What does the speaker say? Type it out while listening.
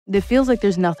It feels like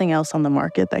there's nothing else on the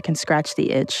market that can scratch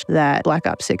the itch that Black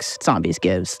Ops 6 Zombies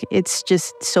gives. It's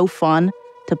just so fun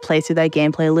to play through that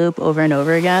gameplay loop over and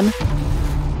over again.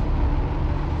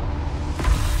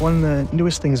 One of the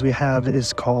newest things we have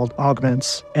is called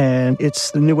augments, and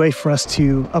it's the new way for us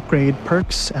to upgrade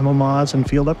perks, ammo mods, and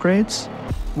field upgrades.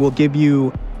 We'll give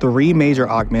you 3 major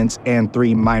augments and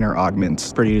 3 minor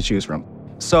augments for you to choose from.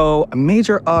 So a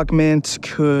major augment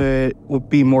would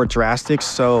be more drastic.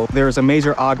 So there's a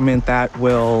major augment that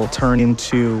will turn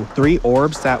into 3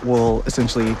 orbs that will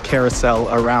essentially carousel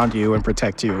around you and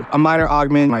protect you. A minor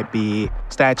augment might be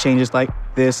stat changes like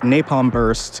this napalm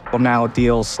burst will now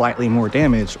deal slightly more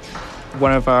damage.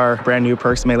 One of our brand new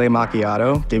perks, Melee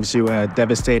Macchiato, gives you a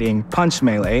devastating punch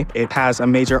melee. It has a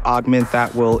major augment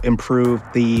that will improve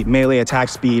the melee attack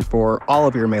speed for all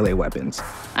of your melee weapons.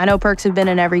 I know perks have been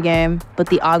in every game, but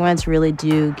the augments really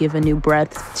do give a new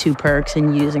breadth to perks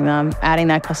and using them, adding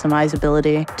that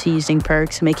customizability to using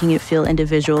perks, making it feel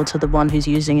individual to the one who's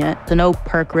using it. So no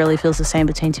perk really feels the same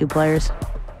between 2 players.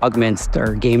 Augments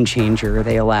are a game changer.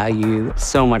 They allow you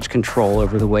so much control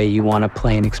over the way you want to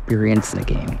play and experience the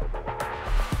game.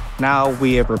 Now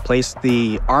we have replaced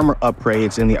the armor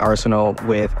upgrades in the arsenal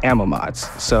with ammo mods.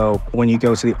 So when you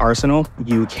go to the arsenal,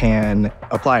 you can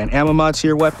apply an ammo mod to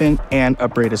your weapon and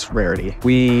upgrade its rarity.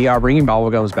 We are bringing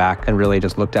bubblegums back and really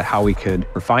just looked at how we could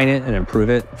refine it and improve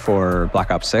it for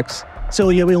Black Ops 6. So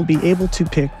yeah, we'll be able to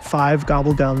pick 5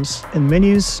 gobble gums in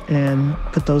menus and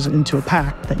put those into a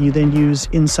pack that you then use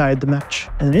inside the match.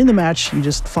 And in the match, you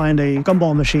just find a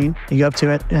gumball machine, you go up to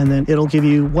it, and then it'll give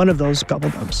you one of those gobble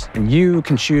gums. And you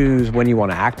can choose when you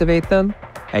want to activate them,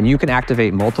 and you can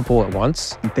activate multiple at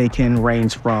once. They can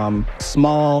range from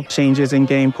small changes in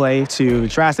gameplay to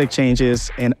drastic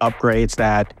changes and upgrades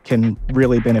that can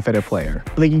really benefit a player.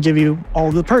 They can give you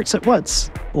all the perks at once,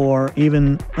 or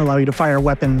even allow you to fire a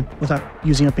weapon without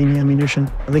using up any ammunition.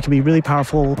 They can be really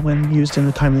powerful when used in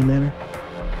a timely manner.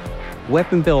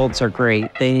 Weapon builds are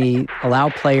great. They allow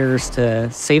players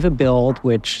to save a build,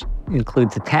 which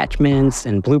includes attachments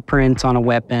and blueprints on a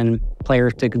weapon.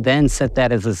 Players to then set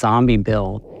that as a zombie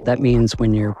build. That means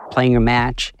when you're playing a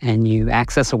match and you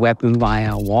access a weapon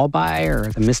via a wall buy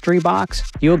or the mystery box,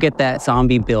 you'll get that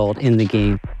zombie build in the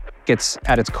game. It's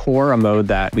at its core a mode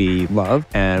that we love,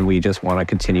 and we just want to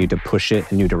continue to push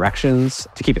it in new directions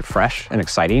to keep it fresh and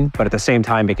exciting, but at the same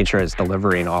time making sure it's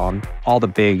delivering on all the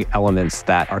big elements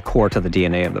that are core to the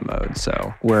DNA of the mode.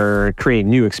 So we're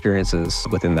creating new experiences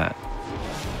within that.